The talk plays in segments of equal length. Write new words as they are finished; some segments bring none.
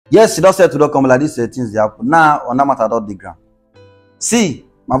Yes, he don't say to don't come like this things they happen. Now on that matter dot the ground. See,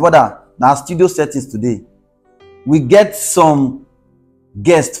 my brother, now studio settings today. We get some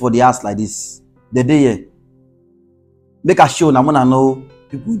guests for the house like this. The day here. Make a show now wanna know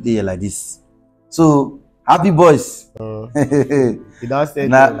people there like this. So happy boys. You don't say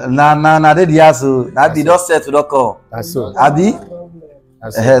na they the house so that be don't say to don't call. that's so. Abi?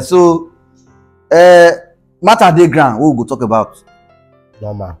 So matter the ground what we go talk about.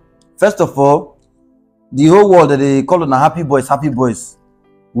 Normal. First of all, the whole world that they call on happy boys.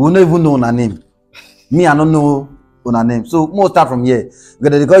 We don't even know her name. Me, I don't know her name. So we'll start from here.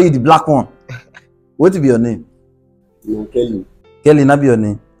 Because they call you the black one. What will be your name? Kelly. Kelly, not be your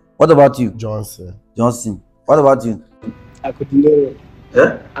name. What about you? Johnson. What about you? Akudinero.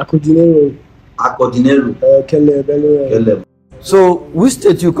 Eh? Akudinero. Akudinero. Kelly. So which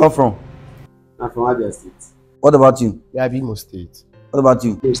state you come from? I'm from Abia State. What about you? Yeah, Imo State. What about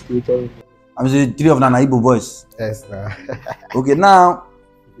you? I'm saying three of them are Igbo boys. Yes, nah. Okay, now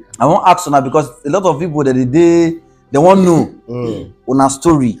I won't ask you now because a lot of people that they won't know on a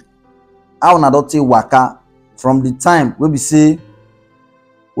story. How on a take waka from the time where we say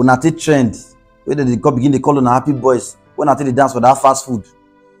on a take trend where they begin they call on a happy boys when I take the dance for that fast food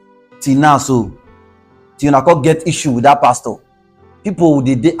till now so till you not get issue with that pastor. People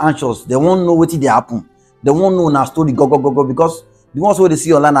they anxious, they won't know what they happen. They won't know on a story go because the ones where they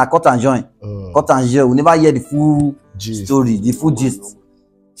see online are cut and join. Cut and join. We never hear the full story, the full gist.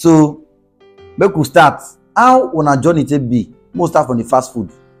 So, make we start. How on a journey take be? Most start from the fast food.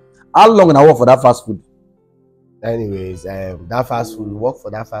 How long when I work for that fast food? Anyways, that fast food, work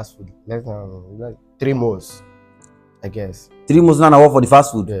for that fast food. Less than 3 months, I guess. 3 months now I work for the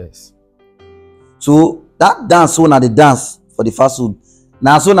fast food. Yes. So that dance so na the dance for the fast food.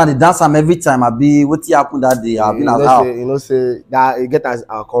 Now so na the dance am every time I be what happen that day I been as how. You know say that you get as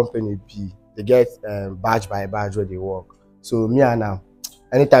our company be. They get badge by badge where they work. So me and now,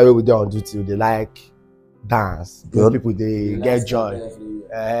 anytime we do on duty, they like dance. Good. People they get joy.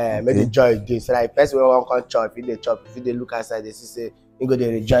 Maybe joy this. So like person will come chop, if they look outside, they see say you go they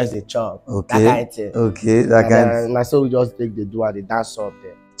rejoice the chop. Okay. That kind of thing. Okay, that kind. And so we just take the do and the dance up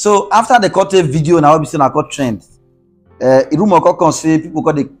there. So after the cut a video now we say na cut trend. Rumor come say people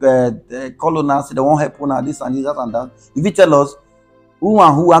call the call on us say they won't help on this and this that and that. If you tell us who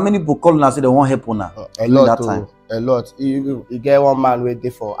and who, how many people call on us say they won't help on a lot that time. A lot. You get one man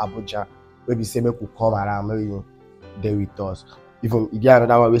waiting for Abuja, where we say make we come around, maybe they with us. Even you get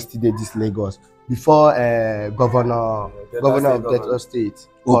another one we still did this Lagos before governor of Delta State.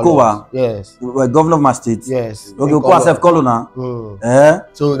 Okowa. Yes. Governor of my state. Yes. Okay, Okowa self call on.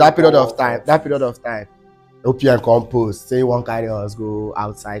 So that period of time. OPM compost say one carry us go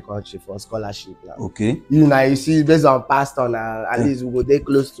outside country for scholarship. Now. Okay. You see, based on pastor now, at least we go there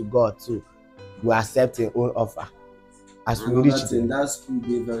close to God too. We accept our own offer. As we reach there. That school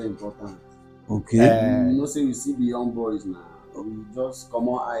be very important. Okay. You know, say we see the young boys now. We just come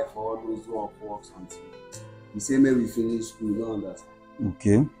on eye for all those who work something. The same way we finish school, you don't understand.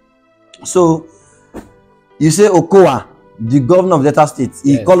 Okay. So you say Okowa, the governor of Delta State,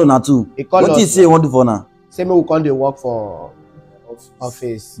 he call on her too. What did he say he want to do for now? Say me we come dey work for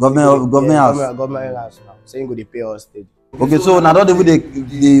office. Government house. Government house now. Saying go dey pay us steady. Okay, so now don't even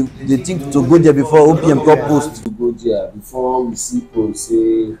they think to go there before OPM come post. To go there before we see post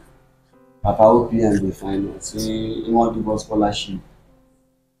say Papa OPM dey find us. Say he want give us scholarship.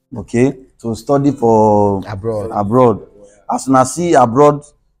 Okay, to study for abroad. As soon as see abroad,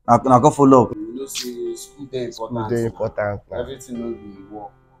 I go follow up. You know, say school dey important. School dey important. Everything no be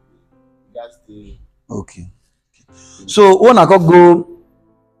work. That's the. Okay. So when I go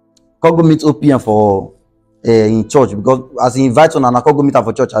meet OPM for in church because as he invite on and I go meet her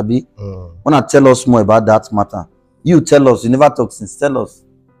for church, Abi. Wanna tell us more about that matter? You tell us. You never talk since. Tell us.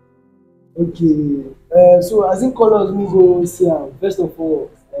 Okay. So as in call us, we go see him. First of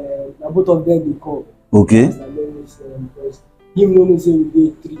all, both of them they come. Okay. Because him no say we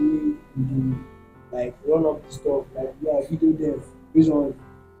dey three, we like run up the stuff, like video them. Based on.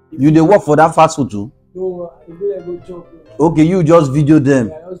 You dey work for that fast food too? No, I go job. Okay, you just video them.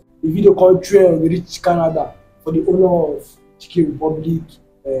 Yeah, the video called trail reach Canada for the owner of Chicken Republic.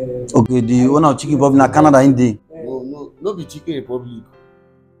 Okay, the owner of Chicken Republic na Canada in dey. No be Chicken Republic.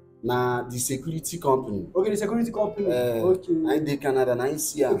 Na the security company. Okay, the security company. Okay. Na in dey Canada, na in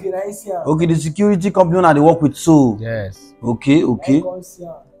see am. Okay, na in see am. Okay, the security company una dey work with so. Yes. Okay.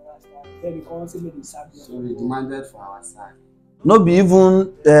 Then we come say make they sack. So we demanded for our side. No be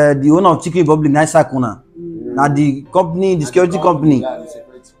even the owner of Chicken Republic na sack una. Na the company, the security company.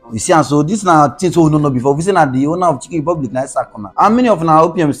 You see, and so this now things we don't know before. We say that the owner of Chicken Republic na Sakona. How many of our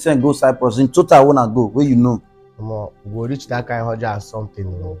OPM send go Cyprus in total? Wanna go where you know? We'll reach that kind of 100 and something.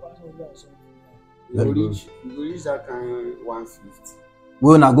 You go reach that kind 150.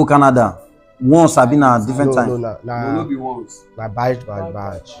 We wanna go Canada. Once I've been at different time. No be once. Na batch by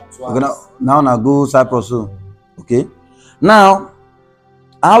batch. Okay, now go Cyprus. So okay. Now,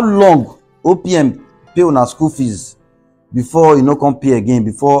 how long OPM pay on our school fees before you know come pay again?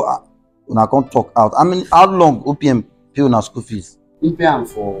 Before una come talk out. I mean, how long OPM pay on our school fees? We pay am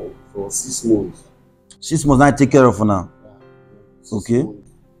for 6 months. 6 months now take care of for now. Yeah, Okay. months.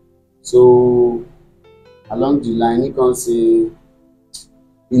 So along the line, he can say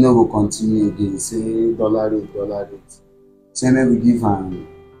he no go continue again. Say dollar rate. Say maybe we give am.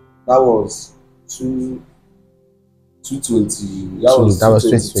 That was 220. That was 222.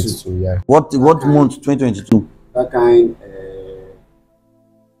 2022, yeah. What month 2022? That kind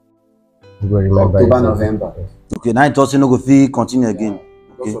You will remember October, it. November. Okay, now it also no go fit continue again.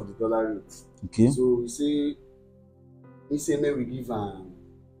 Because Okay. of the dollar rate. Okay. So we say may we give am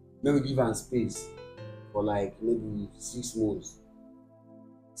space for like maybe 6 months.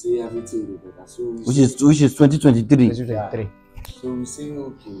 Say everything will be better. So Which is 2023. 2023. So we say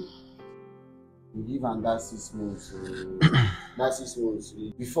okay, we give am that 6 months. That 6 months.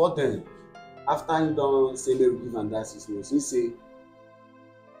 Before then, after he don say make we give am that 6 months, he say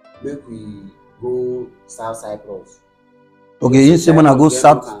make we go South Cyprus. Okay, you say when I go Cyprus,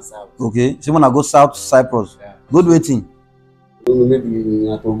 south. and south. Okay, say when I go South Cyprus. Yeah. Good waiting. Maybe we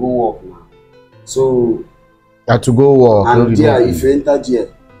have to go work now. So Had to go work. no and be there, nothing. if you enter there,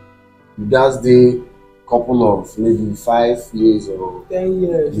 you just dey couple of maybe 5 years or 10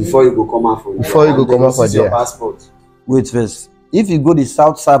 years. before you go come out for Before you go and they come out for seize your there. passport. Wait first. If you go the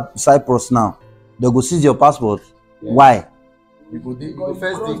South Cyprus now, they go seize your passport. Yeah. Why? You go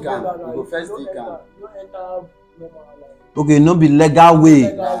first dig am. You go first dig am. You don't enter normal like. Okay, no be legal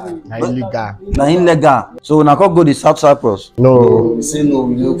way. Na illegal. Na illegal. So na come go the South Cyprus. No. We say no,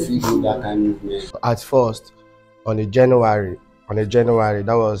 we no fit do that kind of movement. At first, on a January,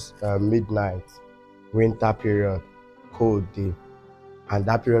 that was midnight, winter period, cold day, and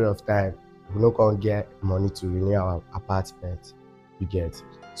that period of time, we no come get money to renew our apartment. You get.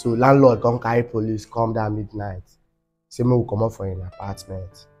 So landlord come carry police come that midnight, say make we comot for an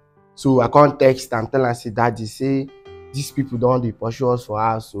apartment. So I come text am tell am say daddy say these people don dey pursue us for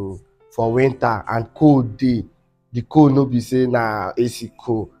house o for winter and cold day. The cold no be say na AC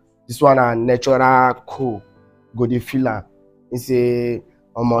cold. This one na natural cold. Go dey feel am. He say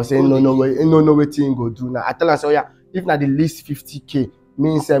omo say no know wetin he go do now. I tell am say oya if na the least 50k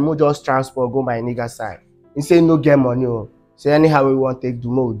mean say mo just transport go my nigga side. He say no get money o. Say anyhow we wan take do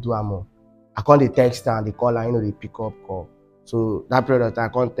mo we do am o. I come dey text am dey call am he no dey pick up call. So that period of time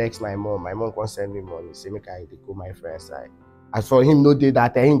I come text my mom come send me money say make I dey go my friend side. As for him no dey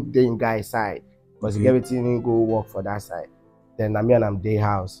that time him dey him guy side because he get wetin he go work for that side. Then na me and am dey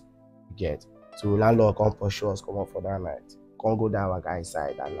house. You get. So landlord come pursue us comot for that night. Come go down our guy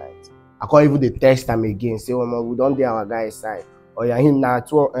side that night. I can't even dey text am again say omo we don dey our guy side. Oya him na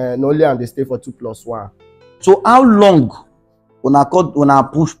no only am dey stay for 2+1. So how long una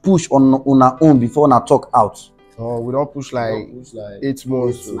push on una own before una talk out? We don push like 8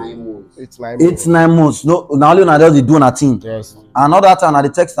 months. 9 months. 8-9 months. No, na only una just dey do una thing. Yes. And all that time na dey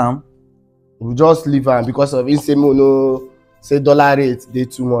text am. We just leave am because of him say mo no say dollar rate dey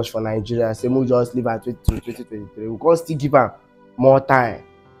too much for Nigeria. Say mo just leave am 2023. We come still give am more time.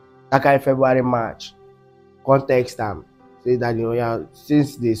 That kind February, March. Come text am say that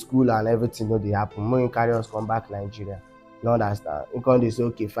since the school and everything no dey happen, mo him carry us come back Nigeria. You understand? He come dey say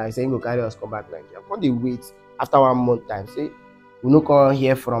okay fine. Say he go carry us come back Nigeria. Come dey wait after 1 month time. Say we no come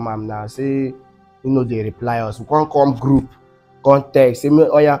hear from am now. Say he no dey reply us. We come group, come text. Say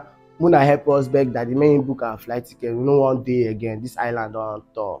oya. Muna help us beg that the main book our flight ticket. We no one day again. This island on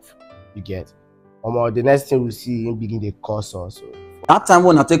tough. You get. The next thing we see him begin dey curse us. So. That time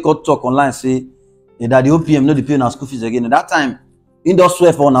when I take out talk online say that the OPM no dey pay una school fees again. That time he don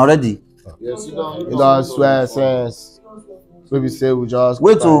swear for una already. Yes, He don swear since. So we say we just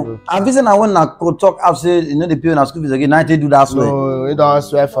Wait o, I visit na when na talk out say you no dey pay una school fees again. Now they do that swear. No, he don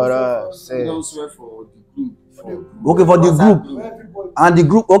swear for us. He don swear for the group. Okay, for the group. And the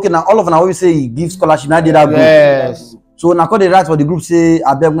group, okay, now all of una wey say he give scholarship, now dey that group. Yes. So na come dey write for the group say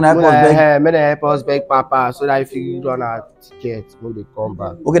abeg una help us beg. May they help us beg Papa so that if you run our ticket, we dey come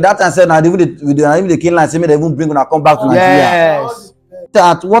back. Okay, that time said na even the king line say make they even bring una come back to Nigeria. Yes.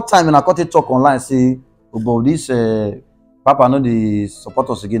 At what time una come take talk online say about this Papa no dey support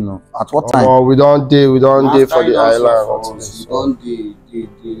us again no. At what time? We don't day for After you the don suffer island. for us, you don dey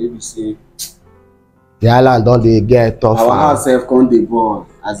maybe say The island don't they get tougher. our house sef come dey board,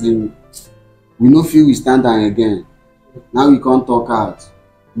 as in we no fit withstand am again. Now we can't talk out.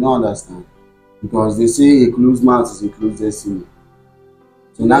 You no understand? Because they say a closed mouth is a closed destiny.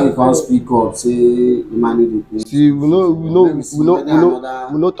 So now we can't speak up, say the man need to See, we no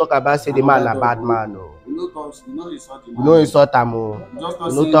talk about say the man a bad man. No. We no talk, we no insult the man. We no insult am. Oh. We just we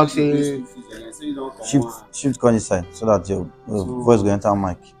not no say talk the say- place too fit again, say you don comot. Shift come inside so that your voice go enter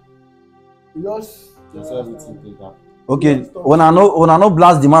mic. We just Just everything take happen. Okay, when I no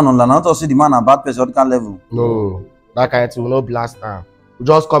blast the man online, I not say the man a bad person on that level. No, that kind of thing we no blast am. We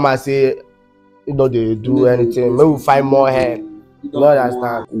just come and say you know they do anything. Maybe we find more help. You You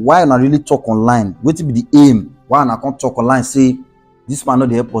understand? Why una really talk online? Wetin be the aim? Why una come talk online say this man no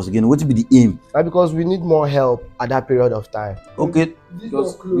dey help us again? Wetin be the aim? Na because we need more help at that period of time. Okay,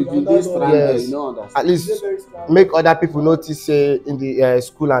 Because we been dey stranded, Yes. you no understand. At least make other people notice say in the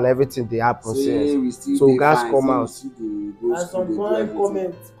school and everything dey happen Say since. we still So dey guys fine, come say we out. still dey go and school, some dey do kind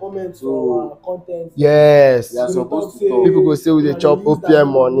everything. comment So- for our content. Yes. We are So supposed to say- talk. People go say we dey chop OPM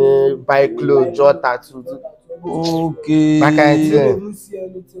money, buy clothes, draw tattoo. okay, That kind of thing. Don't see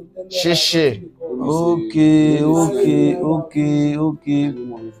anything. Tell me Shishi. okay.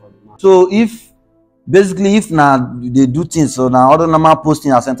 So if basically if na they do things so na other normal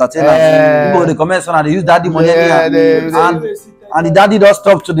posting as entertainers, people dey comment so na they use daddy money Yeah, and the daddy don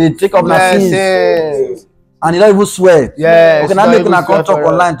stop to dey take up na sins Yes. and he don even swear. Yes. Okay, now not make even una come swear talk for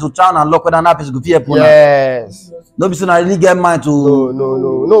us. online to try and unlock whether that person go fit help una. Yes. No be say na really get mind to.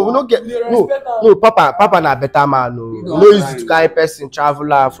 No, we no get no. Papa na better man. No, You we don't no easy mind. to carry person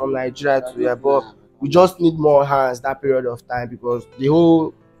traveler from Nigeria to here, but we just need more hands that period of time because the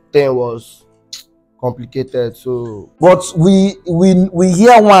whole thing was complicated. So But we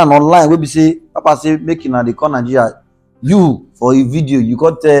hear one online wey be say papa say make una dey come Nigeria. You for a video you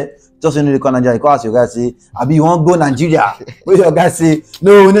come tell just say no dey come Nigeria. You come ask your guy say abi you wan go Nigeria? Wey your guy say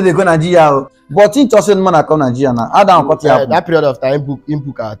no we no dey go Nigeria o. But him talk say no man na come Nigeria na. How that one come take happen? that period of time, him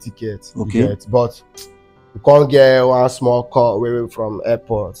book our ticket. you Okay. get, but we can't get one small call way from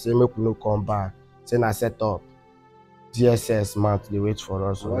airport. Say make we no come back. Say na set up. DSS man they wait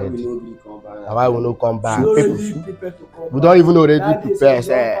for us Why we already. no gree come back? Na why we no come back? Sure. We don't even already prepare.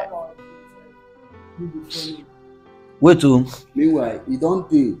 Say. Wait o. Meanwhile, e don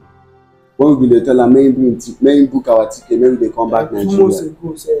tey when we bin dey tell am make him book our ticket make we dey come back 2 months Nigeria.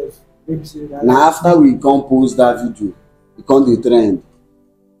 ago, sef, maybe say na Na after we come post that video, e come dey trend.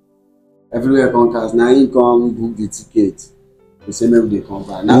 Everywhere come cast, na him come book the ticket. He say make we dey come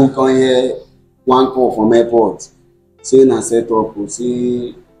back. Now we come hear one call from airport say na set up o,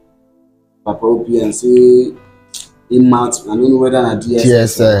 say Papa OPM say him mount, I no know whether na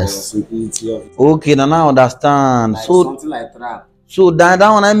DSS or security officer. Okay, na now I understand. Like So something like trap. that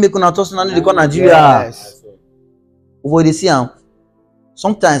one na make una talk say na no dey come Nigeria. Yes. We dey see am.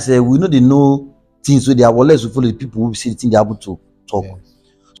 Sometimes we no dey know things wey dey happen unless we follow the people who see the thing dey happen to talk. Yes.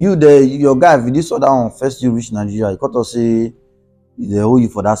 You your guy if this other one first you reach Nigeria, you come talk say they owe you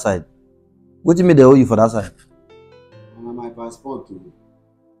for that side. Wetin make they owe you for that side? Na my passport o.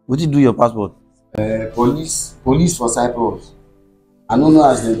 Wetin do your passport? Police for Cyprus. I no know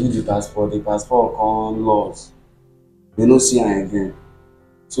as dem do the passport come lost. They no see am again.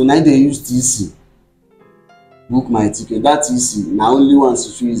 So na dey use TC book my ticket. That TC na only once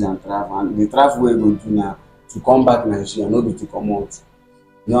you fit use am travel, and the travel wey go do na to come back Nigeria, no be to comot.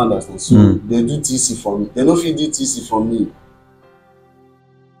 You no understand? So they do TC for me. They no fit do TC for me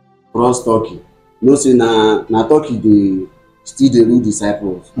cross Turkey. You know say na Turkey dey still dey rule the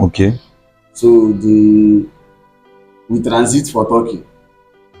Cyprus. Okay. So we transit for Turkey.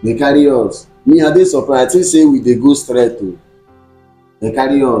 They carry us. Me I dey surprised. I think say we dey go straight to. They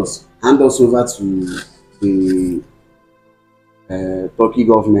carry us, hand us over to the Turkey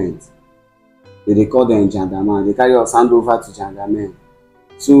government. They call them gendarmerie. They carry us hand over to gendarmerie.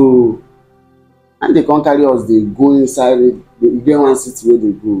 So and they come carry us. They go inside. They get one city where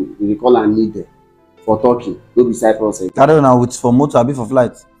they go. They call am Nide for Turkey. No be Cyprus again. Carry una with for motor abi for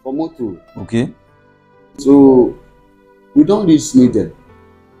flight? For motor. Okay. So we don reach Nide.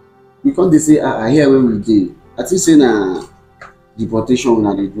 We come dey say I hear where we dey. I think say na deportation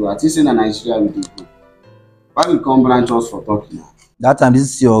una dey do. I think say na Nigeria we dey go. Why we come branch us for Turkey now? That time this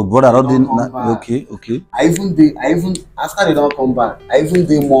is your brother don Don't come dey back. okay. I even after they don come back, I even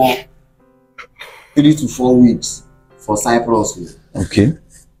dey more 3 to 4 weeks for Cyprus Okay.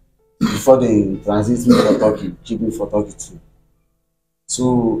 before they transit me for Turkey, keep me for Turkey too.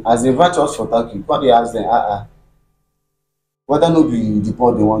 So as they branch us for Turkey, come dey ask them, whether no be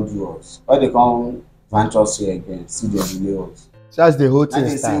deport they wan do us, why they come venture us here again, still dey delay us. So that's the whole Na thing dey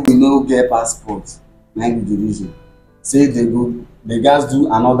say start. we no get passport, na be the reason. Say they gats do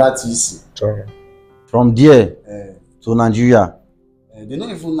another TC. From there Uh, to Nigeria. they no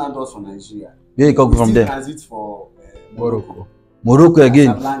even land us for Nigeria. Where you come We from still there? transit for Morocco. Morocco again.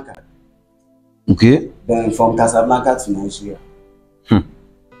 Casablanca. Okay. Then from Casablanca to Nigeria.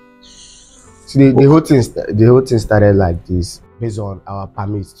 So the whole thing started like this based on our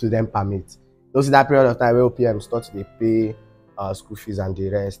permit, student permit. Those that period of time where OPM start to dey pay school fees and the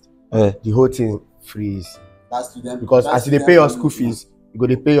rest. The whole thing freeze That's student. because that's as they student pay your permit, school fees, you go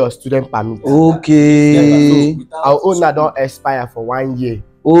dey pay your student permit. Okay. Without Our own now school. don expire for 1 year.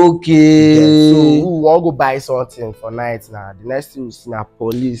 Okay. So we wan go buy something for night now. The next thing we see na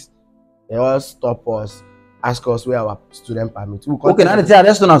police. They all stop us, ask us where our student permit. We come Okay, tell now they them- say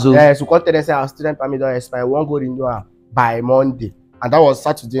arrest una so. Yes, we come tell them say our student permit don expire. We wan go renew am by Monday, and that was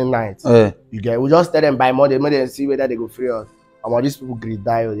Saturday night. You get? We just tell them by Monday, make them see whether they go free us. And these people gree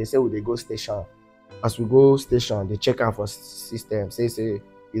die. They say we dey go station. As we go station, they check am for system. Say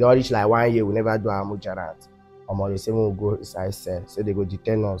e don reach like 1 year. We never do our mujarant. They say we go inside cell. Say they go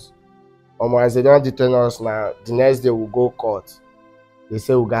detain us. As they don detain us now, the next day we go court. They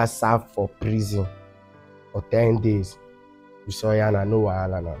say we got served for prison for 10 days. We saw yana no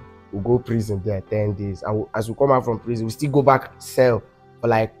wahala now. We go prison there 10 days. And as we come out from prison, we still go back cell for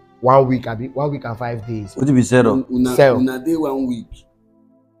like 1 week, 1 week and 5 days. What do you say though? Cell. Una dey 1 week.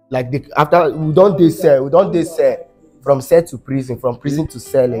 Like after we don't dey cell from cell to prison, from prison to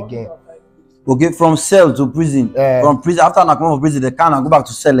cell again. Okay, from cell to prison. From prison after I come out of prison, they can go back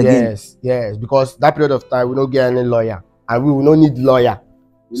to cell again. Yes, because that period of time we don't get any lawyer, and we will not need lawyer.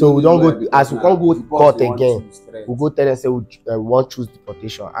 So we don't go as we can't go to court again. We go tell them say we want choose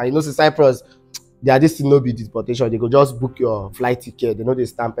deportation. And you know, say Cyprus, they are this thing no be deportation. They go just book your flight ticket. They know they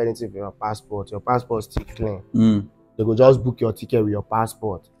stamp anything for your passport. Your passport still clean. They go just book your ticket with your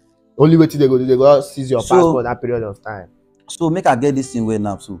passport. Only way they go do, they go just seize your passport that period of time. So make I get this thing well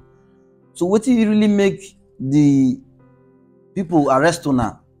now. So what you really make the people arrest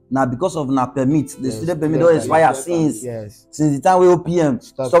una now because of na permit? The student permit don expire since the time where OPM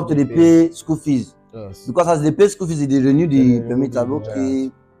stop to dey pay school fees. Because as they pay school fees, they renew the permit.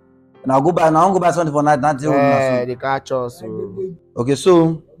 Okay, now go buy. Now I go buy something for night. They catch us. Okay,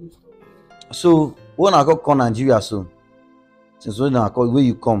 so when I go call Nigeria, so since when I call where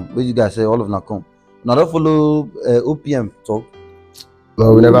you come, where you guys say all of them come. Now don't follow OPM talk.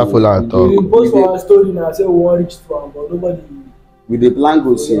 No, we never follow and talk. We post for our story now, say we want reach to am, but nobody. We dey plan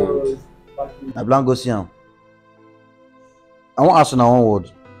go see am. I plan go see am. I wan ask una one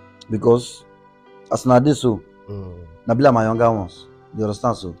word because as una dey so, na be like my younger ones. You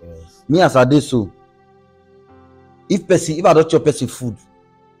understand so? Yes. Me as I dey so, if I don't chop person food,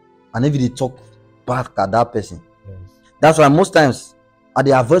 and if they talk back at that person, that's why most times I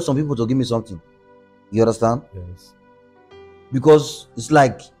dey avoid some people to give me something. You understand? Yes. Because it's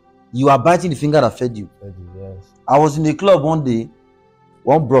like you are biting the finger that fed you. Yes. I was in the club one day.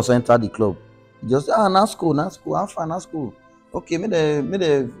 One bros entered the club. He just that's cool, I'm fine, that's cool. Okay, may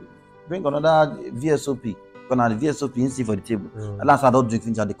they bring another VSOP. Because the VSOP inside for the table. And that's why I don't drink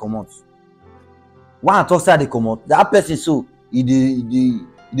things at the commot. When I talk say they come out, that person so he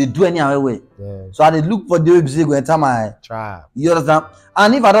do any way. So I dey look for the way they go enter my trap. You understand?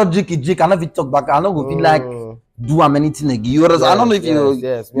 And if I don't drink, I not fit talk back. I not go feel like do anything again. You understand? I don't know if you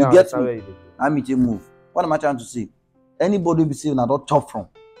get me. I mean to move. What am I trying to say? Anybody be saying I don't chop from,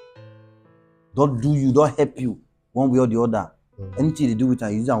 don't do you, don't help you one way or the other. Anything they do with you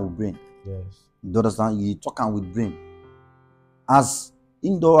use them with brain. Yes. You understand? You talk with brain. As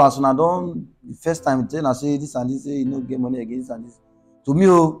indoor as when I don't first time then I say this and this, say you know get money again, this and this. To me,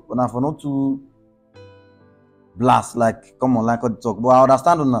 when I for not to blast like come on like talk, but I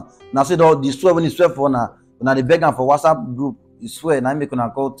understand now say the swear when you swear for now when I beg for WhatsApp group, you swear and I make una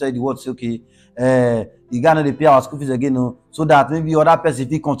call tell the word say okay, you gotta pay our school fees again, no, so that maybe other person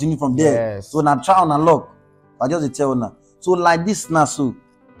will continue from there. Yes. So now try on unlock. I just tell now. So like this now, so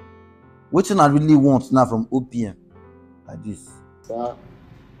what I really want now from OPM like this. Sir,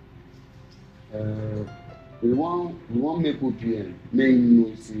 we want make OPM make you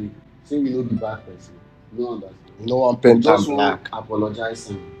know say we no be bad person. You no understand. No one paint just am wan black. apologize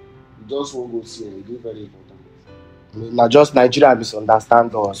am. You just wan go see am. E dey very important. Na just Nigeria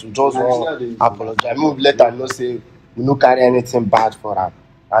misunderstand us. We just Nigeria want dey apologize. Make we let am know say we no carry anything bad for am,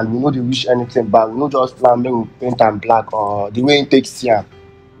 and we no dey wish anything bad. We no just plan make we paint am black or the way he take see am.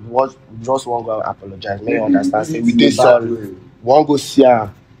 We just wan go apologize. Make you understand say we dey sorry. We wan go see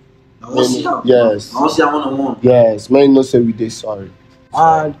am. Yes. I want to see one-on-one. Yes, man, no say we dey sorry.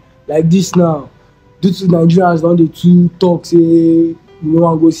 And like this now, due to Nigerians don dey too talk say we no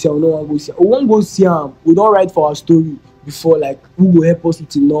wan go see am, we no wan go see am. We wan go see am. We don write for our story before, like who go help us with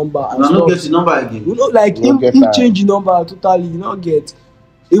the number and I stuff. don't get the number again. We know, like We no him get change the number totally. You no get.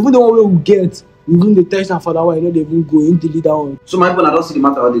 Even the one wey we get, we even dey text am for that one. You no dey even go. Him delete that one. So my people, I don't see the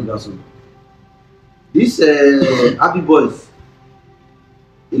matter how they go so. This happy boys,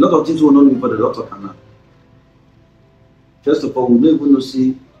 a lot of things we don't know for the doctor canal. First of all, we don't even know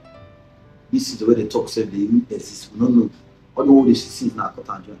see this is the way they talk say they even exist. We don't know. All the way they see is not cut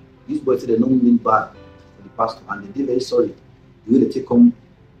and join. These boys say they don't mean bad for the pastor and they dey very sorry the way they take come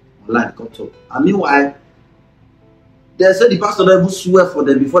online come talk. And meanwhile, they say the pastor don't even swear for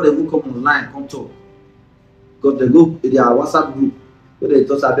them before they even come online come talk. Because they go in their WhatsApp group where they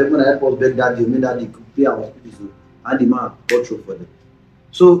talk about when I help us beg that day, make that they could pay our hospital and the man got through for them.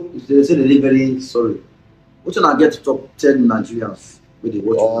 So they say they very sorry. What can I get to top 10 Nigerians where they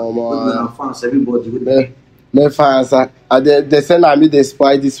watch it? Fans, everybody. My fans, they say na me they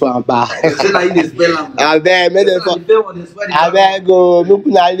spoil this one back. They say like they spell am. Abeg, make them abeg go, make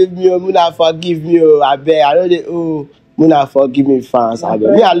una leave me, una forgive me, abeg. I know they una forgive me, fans.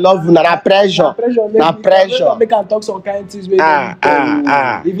 Abeg, me I love una. Na pressure, na pressure. Make am talk some kind things.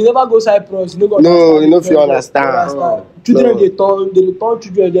 Ah. If you never go Cyprus, you no go understand. No, you no fit understand. Children dey turn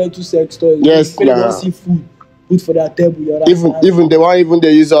children there into sex toys. Yes, they don't see food put for their table. You understand? Even they want even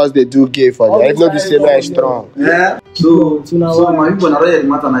they use us, they do gay for them. If not be say very strong. Yeah. So my people na really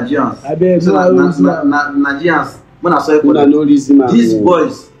matter Nigerians. Abeg, So Nigerians, when I say for Una them, no reason man. these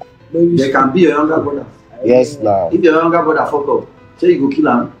boys, they can be your younger brother. Yes, now. If your younger brother fuck up, say you go kill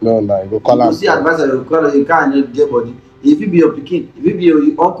him. No, you go call You am. see advisor, you call you can't get body. If you be your pikin, if you be your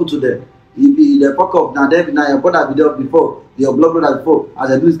uncle to them, if you the fuck up now, then now your brother be there before, your blood brother before. As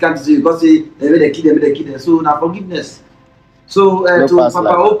they do this can't see you because say they kill them. So now forgiveness. So No to pass Papa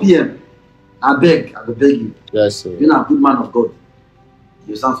like OPM, I go beg you. Yes, sir. You're not a good man of God.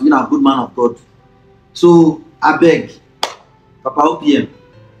 You sound so you're not a good man of God. So I beg, Papa OPM,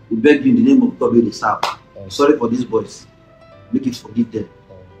 we beg you in the name of God, we serve. Yes. Sorry for these boys. Make it forgive them.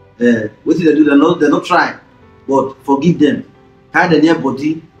 What did they do? They're not trying, but forgive them. Hide their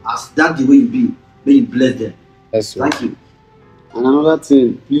body as that the way you be. May you bless them. Yes, sir. Thank you. And another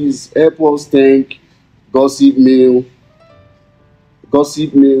thing, please help us thank Gossip Mail, all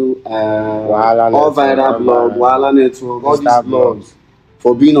viral blog, Wahala Network, all these blogs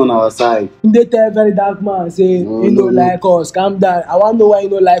for being on our side. They tell very dark man say you no like us, calm down. I want to know why you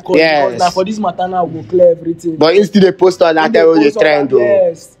no like us. Yes. Because now for this matter now we go clear everything. But instead they post on that time they trend though.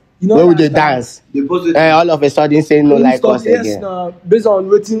 Yes. You know Where would they dance? They posted All of a sudden saying no like us yes, again. now based on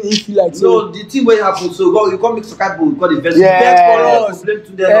wetin he feel like. no, the thing where happen, so God, you come mix Skype, you call the best. Yeah. Best Blame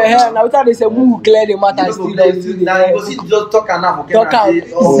to them. now without they say we will clear the matter You still know, dey still now you go see just talk and now for Talk am.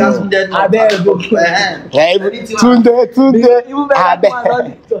 Yeah, even Tunde, even very dark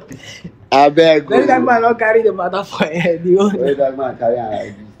man don abeg very dark go. man don carry the matter for head. You know? Where that man carry am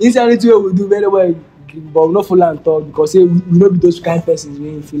like this? Inside anything wey we do very well, but we no follow am talk because say we no be those kind persons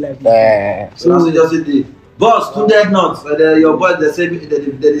wey you feel like. So now say just say the boss, two dead nuts. Your boys they say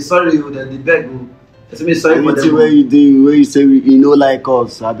they sorry you, they beg you. They say me sorry for Anything them. where you do, where you say you no like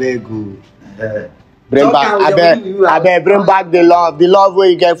us, abeg go. Bring Talk am, back, bring back the love where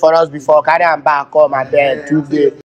you get for us before. Carry am back, come abeg today.